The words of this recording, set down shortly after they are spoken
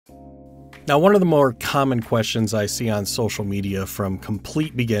Now, one of the more common questions I see on social media from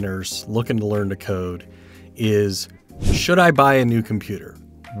complete beginners looking to learn to code is, should I buy a new computer?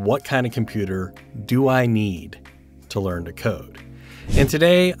 What kind of computer do I need to learn to code? And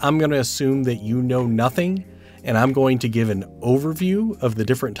today I'm going to assume that you know nothing, and I'm going to give an overview of the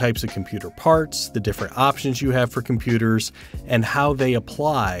different types of computer parts, the different options you have for computers, and how they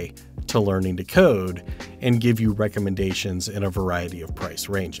apply to learning to code, and give you recommendations in a variety of price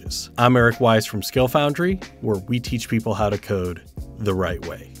ranges. I'm Eric Wise from Skill Foundry, where we teach people how to code the right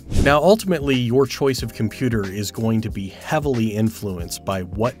way. Now, ultimately, your choice of computer is going to be heavily influenced by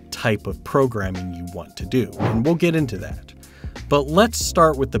what type of programming you want to do, and we'll get into that. But let's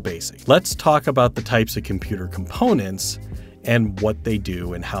start with the basics. Let's talk about the types of computer components and what they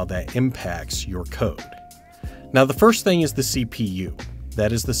do and how that impacts your code. Now, the first thing is the CPU.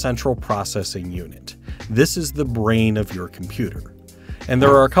 That is the central processing unit. This is the brain of your computer. And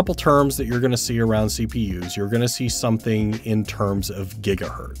there are a couple terms that you're going to see around CPUs. You're going to see something in terms of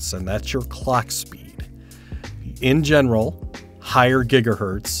gigahertz, and that's your clock speed. In general, higher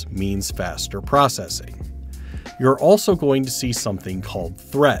gigahertz means faster processing. You're also going to see something called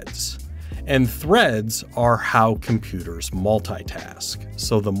threads. And threads are how computers multitask.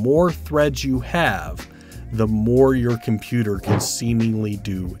 So the more threads you have, the more your computer can seemingly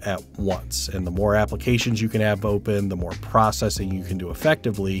do at once. And the more applications you can have open, the more processing you can do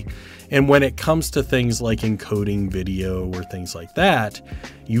effectively. And when it comes to things like encoding video or things like that,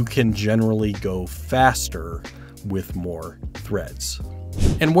 you can generally go faster with more threads.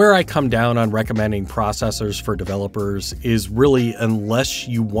 And where I come down on recommending processors for developers is really, unless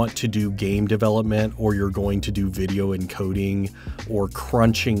you want to do game development or you're going to do video encoding or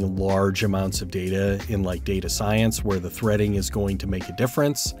crunching large amounts of data in like data science where the threading is going to make a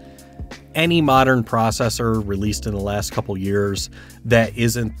difference, any modern processor released in the last couple years that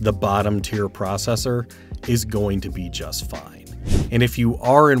isn't the bottom tier processor is going to be just fine. And if you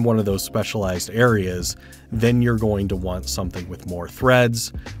are in one of those specialized areas, then you're going to want something with more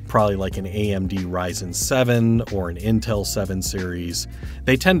threads, probably like an AMD Ryzen 7 or an Intel 7 series.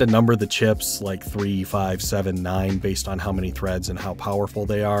 They tend to number the chips like 3, 5, 7, 9 based on how many threads and how powerful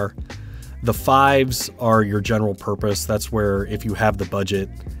they are. The 5s are your general purpose. That's where if you have the budget,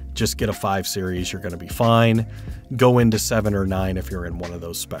 just get a 5 series, you're going to be fine. Go into 7 or 9 if you're in one of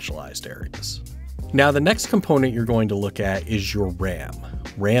those specialized areas. Now, the next component you're going to look at is your RAM,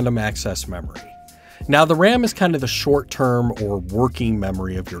 random access memory. Now, the RAM is kind of the short-term or working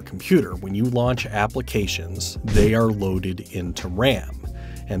memory of your computer. When you launch applications, they are loaded into RAM,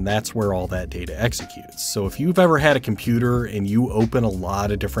 and that's where all that data executes. So if you've ever had a computer and you open a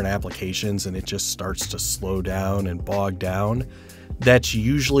lot of different applications and it just starts to slow down and bog down, that's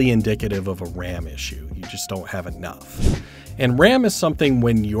usually indicative of a RAM issue. You just don't have enough. And RAM is something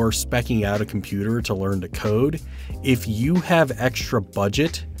when you're speccing out a computer to learn to code, if you have extra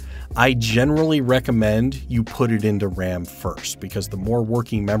budget, I generally recommend you put it into RAM first, because the more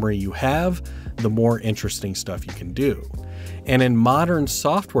working memory you have, the more interesting stuff you can do. And in modern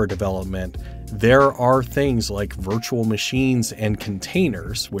software development, there are things like virtual machines and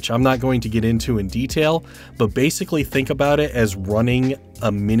containers, which I'm not going to get into in detail, but basically think about it as running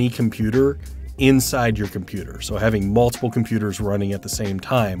a mini computer inside your computer. So having multiple computers running at the same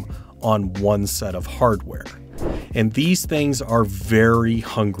time on one set of hardware. And these things are very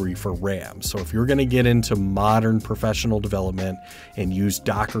hungry for RAM. So if you're going to get into modern professional development and use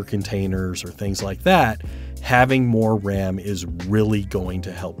Docker containers or things like that, having more RAM is really going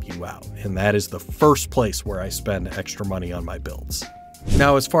to help you out. And that is the first place where I spend extra money on my builds.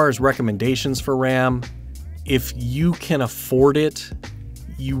 Now, as far as recommendations for RAM, if you can afford it,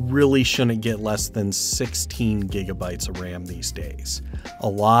 you really shouldn't get less than 16 gigabytes of RAM these days. A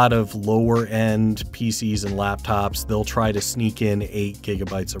lot of lower end PCs and laptops, they'll try to sneak in 8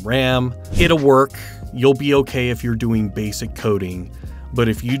 gigabytes of RAM. It'll work. You'll be okay if you're doing basic coding. But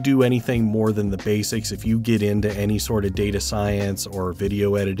if you do anything more than the basics, if you get into any sort of data science or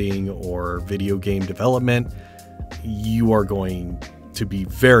video editing or video game development, you are going to be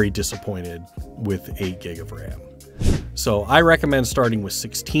very disappointed with 8 gig of RAM. So I recommend starting with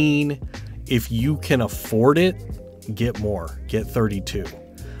 16. If you can afford it, get more, get 32.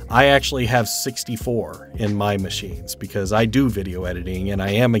 I actually have 64 in my machines because I do video editing and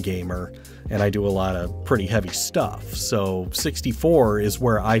I am a gamer and I do a lot of pretty heavy stuff. So 64 is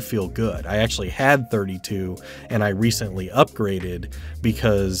where I feel good. I actually had 32 and I recently upgraded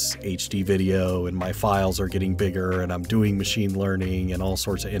because HD video and my files are getting bigger and I'm doing machine learning and all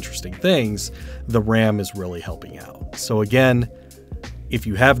sorts of interesting things. The RAM is really helping out. So again, if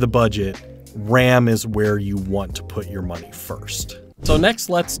you have the budget, RAM is where you want to put your money first. So next,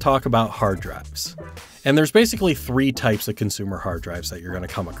 let's talk about hard drives. And there's basically 3 types of consumer hard drives that you're going to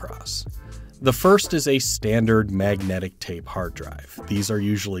come across. The first is a standard magnetic tape hard drive. These are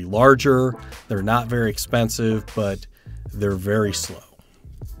usually larger, they're not very expensive, but they're very slow.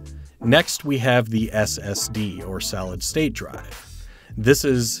 Next, we have the SSD, or solid state drive. This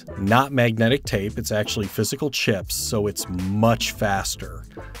is not magnetic tape, it's actually physical chips, so it's much faster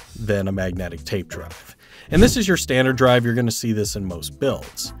than a magnetic tape drive. And this is your standard drive, you're going to see this in most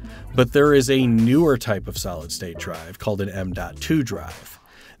builds. But there is a newer type of solid state drive called an M.2 drive.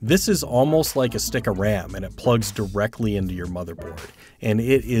 This is almost like a stick of RAM, and it plugs directly into your motherboard, and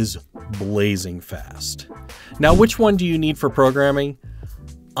it is blazing fast. Now, which one do you need for programming?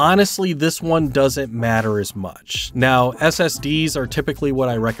 Honestly, this one doesn't matter as much. Now, SSDs are typically what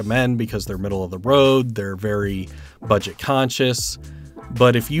I recommend because they're middle of the road, they're very budget conscious,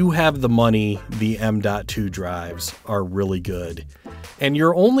 but if you have the money, the M.2 drives are really good. And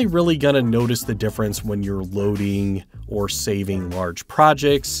you're only really going to notice the difference when you're loading or saving large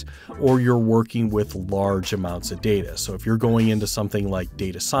projects, or you're working with large amounts of data. So if you're going into something like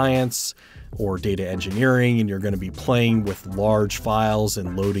data science or data engineering, and you're going to be playing with large files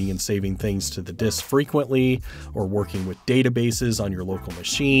and loading and saving things to the disk frequently, or working with databases on your local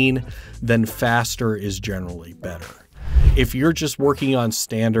machine, then faster is generally better. If you're just working on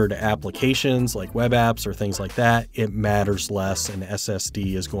standard applications like web apps or things like that, it matters less, and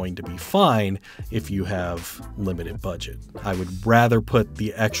SSD is going to be fine if you have limited budget. I would rather put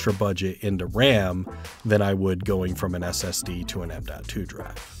the extra budget into RAM than I would going from an SSD to an M.2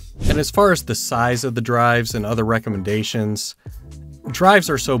 drive. And as far as the size of the drives and other recommendations, drives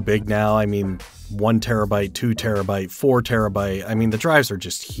are so big now. I mean, 1 terabyte, 2 terabyte, 4 terabyte. I mean, the drives are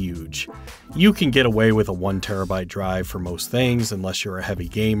just huge. You can get away with a 1 terabyte drive for most things, unless you're a heavy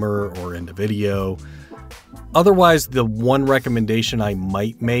gamer or into video. Otherwise, the one recommendation I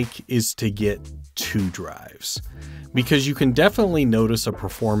might make is to get 2 drives, because you can definitely notice a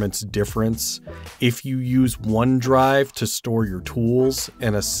performance difference if you use 1 drive to store your tools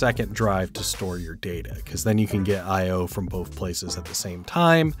and a second drive to store your data, because then you can get I/O from both places at the same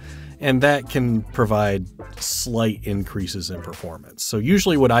time, and that can provide slight increases in performance. So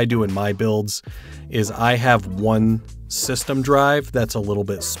usually what I do in my builds is I have 1 system drive that's a little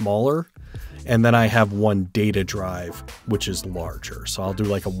bit smaller, and then I have 1 data drive, which is larger. So I'll do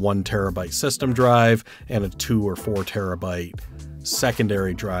like a 1 terabyte system drive and a 2 or 4 terabyte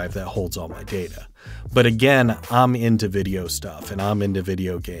secondary drive that holds all my data. But again, I'm into video stuff and I'm into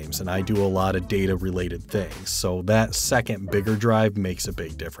video games, and I do a lot of data related things. So that second bigger drive makes a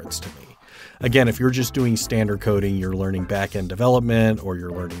big difference to me. Again, if you're just doing standard coding, you're learning back-end development or you're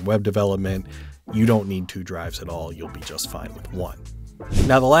learning web development, you don't need 2 drives at all. You'll be just fine with 1.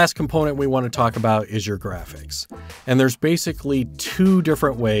 Now, the last component we want to talk about is your graphics. And there's basically 2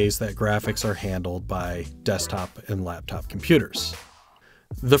 different ways that graphics are handled by desktop and laptop computers.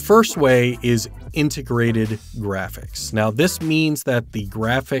 The first way is integrated graphics. Now, this means that the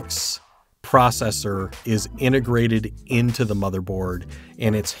graphics processor is integrated into the motherboard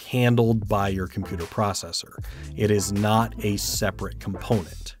and it's handled by your computer processor. It is not a separate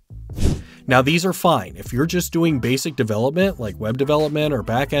component. Now, these are fine. If you're just doing basic development like web development or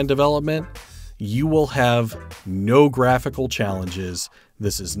back-end development, you will have no graphical challenges.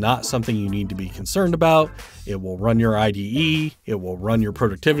 This is not something you need to be concerned about. It will run your IDE. It will run your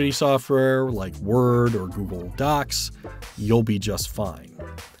productivity software like Word or Google Docs. You'll be just fine.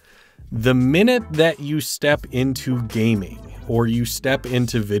 The minute that you step into gaming, or you step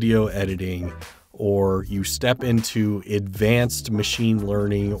into video editing, or you step into advanced machine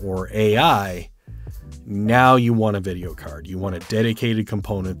learning or AI, now you want a video card. You want a dedicated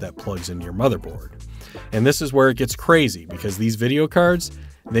component that plugs into your motherboard. And this is where it gets crazy, because these video cards,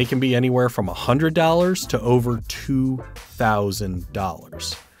 they can be anywhere from $100 to over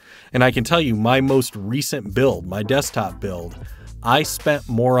 $2,000. And I can tell you, my most recent build, my desktop build, I spent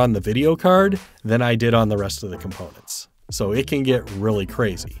more on the video card than I did on the rest of the components. So it can get really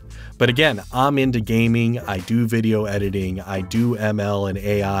crazy. But again, I'm into gaming, I do video editing, I do ML and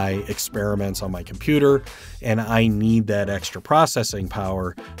AI experiments on my computer, and I need that extra processing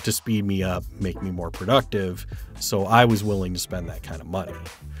power to speed me up, make me more productive. So I was willing to spend that kind of money.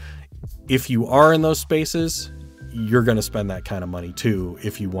 If you are in those spaces, you're going to spend that kind of money too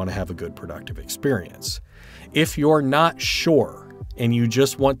if you want to have a good productive experience. If you're not sure and you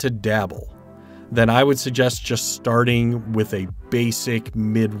just want to dabble, then I would suggest just starting with a basic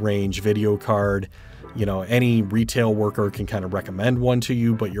mid-range video card. Any retail worker can kind of recommend one to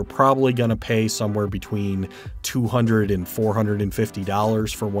you, but you're probably going to pay somewhere between $200 and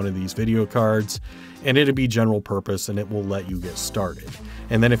 $450 for one of these video cards, and it'll be general purpose and it will let you get started.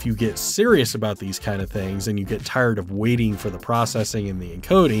 And then if you get serious about these kind of things and you get tired of waiting for the processing and the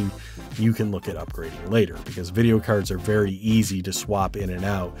encoding, you can look at upgrading later, because video cards are very easy to swap in and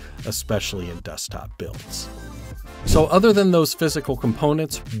out, especially in desktop builds. So other than those physical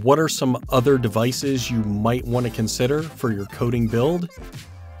components, what are some other devices you might want to consider for your coding build?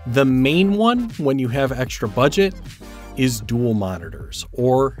 The main one, when you have extra budget, is dual monitors,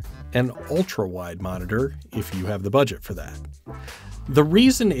 or an ultra-wide monitor if you have the budget for that. The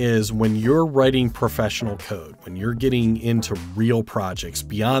reason is, when you're writing professional code, when you're getting into real projects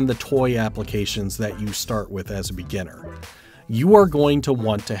beyond the toy applications that you start with as a beginner, you are going to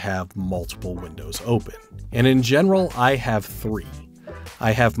want to have multiple windows open. And in general, I have 3.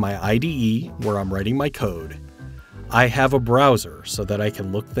 I have my IDE, where I'm writing my code. I have a browser so that I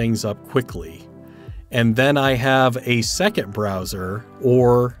can look things up quickly. And then I have a second browser,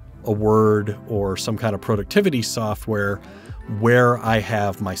 or a Word or some kind of productivity software, where I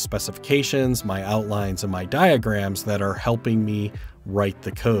have my specifications, my outlines, and my diagrams that are helping me write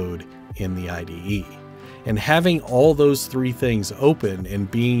the code in the IDE. And having all those 3 things open and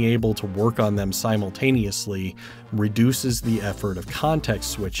being able to work on them simultaneously reduces the effort of context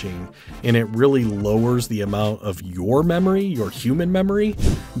switching, and it really lowers the amount of your memory, your human memory,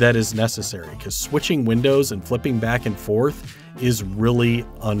 that is necessary, because switching windows and flipping back and forth is really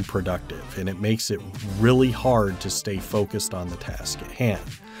unproductive, and it makes it really hard to stay focused on the task at hand.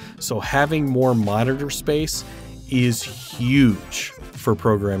 So having more monitor space is huge for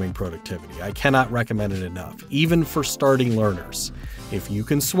programming productivity. I cannot recommend it enough, even for starting learners. If you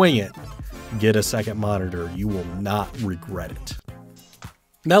can swing it, get a second monitor. You will not regret it.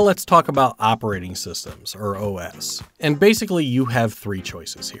 Now let's talk about operating systems, or OS. And basically you have 3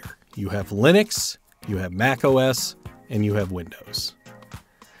 choices here. You have Linux, you have Mac OS, and you have Windows.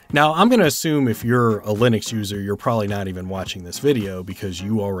 Now, I'm going to assume if you're a Linux user, you're probably not even watching this video because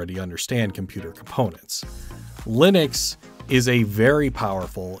you already understand computer components. Linux is a very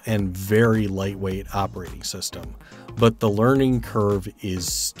powerful and very lightweight operating system, but the learning curve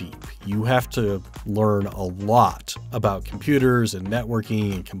is steep. You have to learn a lot about computers and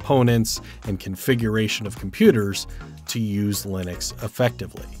networking and components and configuration of computers to use Linux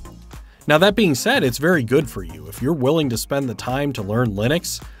effectively. Now, that being said, it's very good for you. If you're willing to spend the time to learn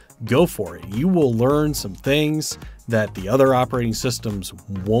Linux, go for it. You will learn some things that the other operating systems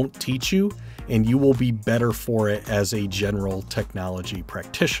won't teach you, and you will be better for it as a general technology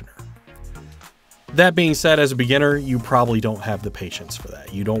practitioner. That being said, as a beginner, you probably don't have the patience for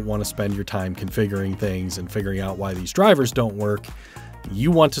that. You don't want to spend your time configuring things and figuring out why these drivers don't work. You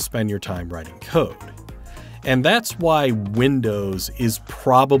want to spend your time writing code. And that's why Windows is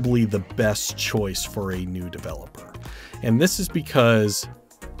probably the best choice for a new developer. And this is because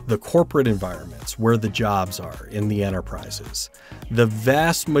the corporate environments where the jobs are in the enterprises, the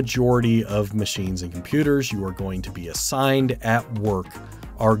vast majority of machines and computers you are going to be assigned at work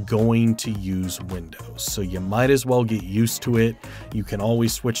are going to use Windows. So you might as well get used to it. You can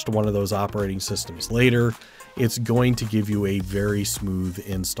always switch to one of those operating systems later. It's going to give you a very smooth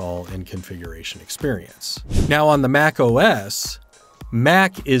install and configuration experience. Now on the Mac OS,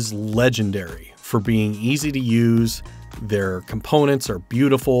 Mac is legendary for being easy to use. Their components are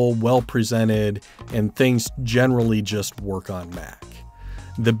beautiful, well presented, and things generally just work on Mac.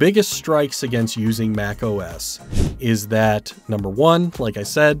 The biggest strikes against using Mac OS is that, number one, like I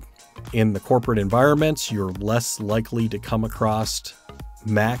said, in the corporate environments, you're less likely to come across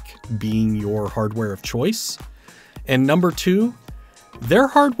Mac being your hardware of choice. And number two, their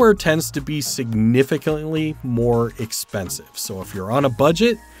hardware tends to be significantly more expensive. So if you're on a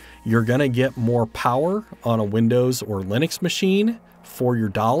budget, you're going to get more power on a Windows or Linux machine for your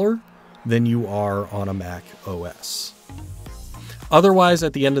dollar than you are on a Mac OS. Otherwise,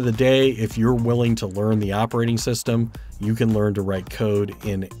 at the end of the day, if you're willing to learn the operating system, you can learn to write code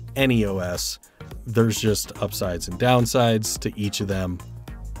in any OS. There's just upsides and downsides to each of them.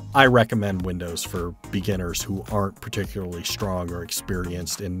 I recommend Windows for beginners who aren't particularly strong or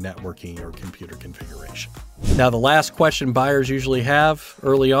experienced in networking or computer configuration. Now, the last question buyers usually have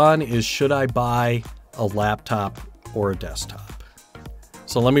early on is, should I buy a laptop or a desktop?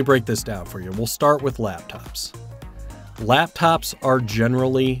 So let me break this down for you. We'll start with laptops. Laptops are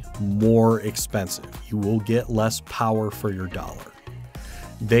generally more expensive. You will get less power for your dollar.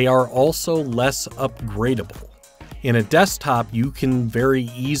 They are also less upgradable. In a desktop, you can very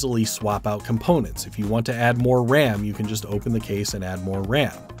easily swap out components. If you want to add more RAM, you can just open the case and add more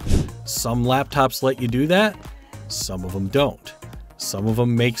RAM. Some laptops let you do that, some of them don't. Some of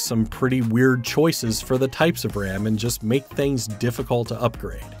them make some pretty weird choices for the types of RAM and just make things difficult to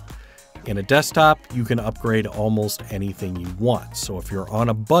upgrade. In a desktop, you can upgrade almost anything you want. So if you're on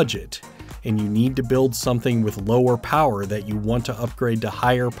a budget and you need to build something with lower power that you want to upgrade to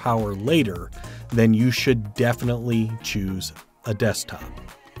higher power later, then you should definitely choose a desktop.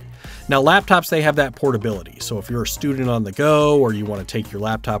 Now, laptops, they have that portability. So if you're a student on the go, or you want to take your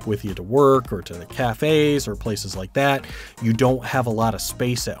laptop with you to work or to the cafes or places like that, you don't have a lot of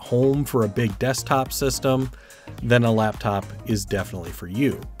space at home for a big desktop system, then a laptop is definitely for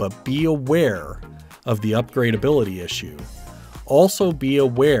you. But be aware of the upgradability issue. Also be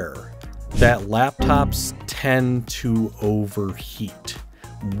aware that laptops tend to overheat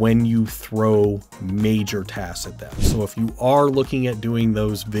when you throw major tasks at them. So if you are looking at doing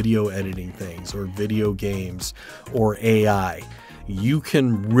those video editing things or video games or AI, you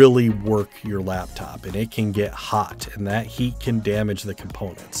can really work your laptop and it can get hot, and that heat can damage the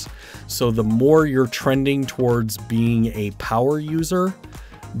components. So the more you're trending towards being a power user,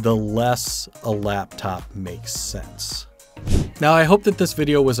 the less a laptop makes sense. Now, I hope that this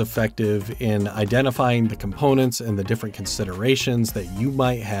video was effective in identifying the components and the different considerations that you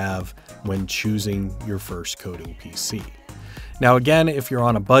might have when choosing your first coding PC. Now, again, if you're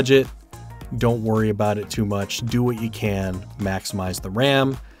on a budget, don't worry about it too much. Do what you can, maximize the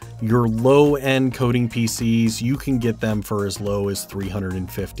RAM. Your low-end coding PCs, you can get them for as low as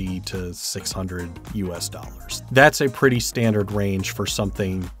 $350 to $600 US. That's a pretty standard range for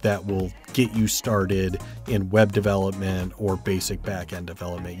something that will get you started in web development or basic back-end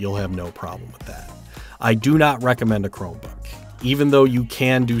development. You'll have no problem with that. I do not recommend a Chromebook. Even though you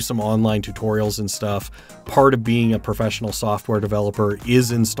can do some online tutorials and stuff, part of being a professional software developer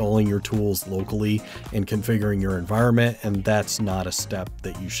is installing your tools locally and configuring your environment, and that's not a step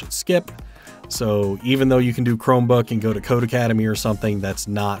that you should skip. So even though you can do Chromebook and go to Code Academy or something, that's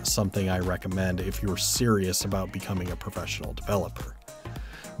not something I recommend if you're serious about becoming a professional developer.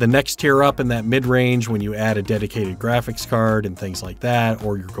 The next tier up in that mid-range, when you add a dedicated graphics card and things like that,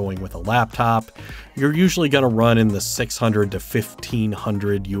 or you're going with a laptop, you're usually going to run in the $600 to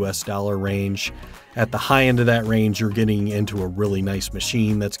 $1,500 US range. At the high end of that range, you're getting into a really nice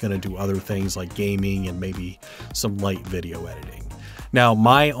machine that's going to do other things like gaming and maybe some light video editing. Now,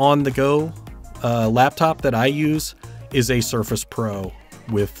 my on-the-go laptop that I use is a Surface Pro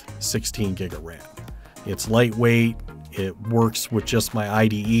with 16 gig of RAM. It's lightweight. It works with just my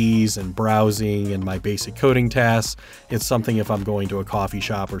IDEs and browsing and my basic coding tasks. It's something if I'm going to a coffee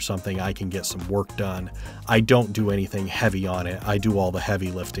shop or something, I can get some work done. I don't do anything heavy on it. I do all the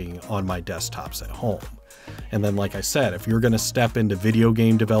heavy lifting on my desktops at home. And then, like I said, if you're going to step into video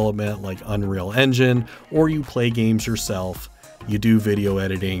game development like Unreal Engine, or you play games yourself, you do video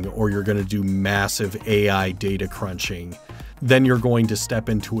editing, or you're going to do massive AI data crunching, then you're going to step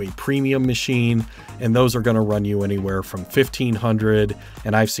into a premium machine, and those are going to run you anywhere from $1,500,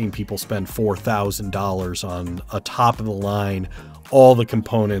 and I've seen people spend $4,000 on a top of the line. All the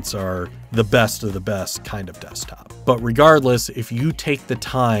components are the best of the best kind of desktop. But regardless, if you take the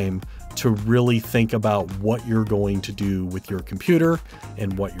time to really think about what you're going to do with your computer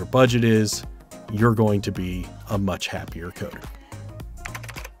and what your budget is, you're going to be a much happier coder.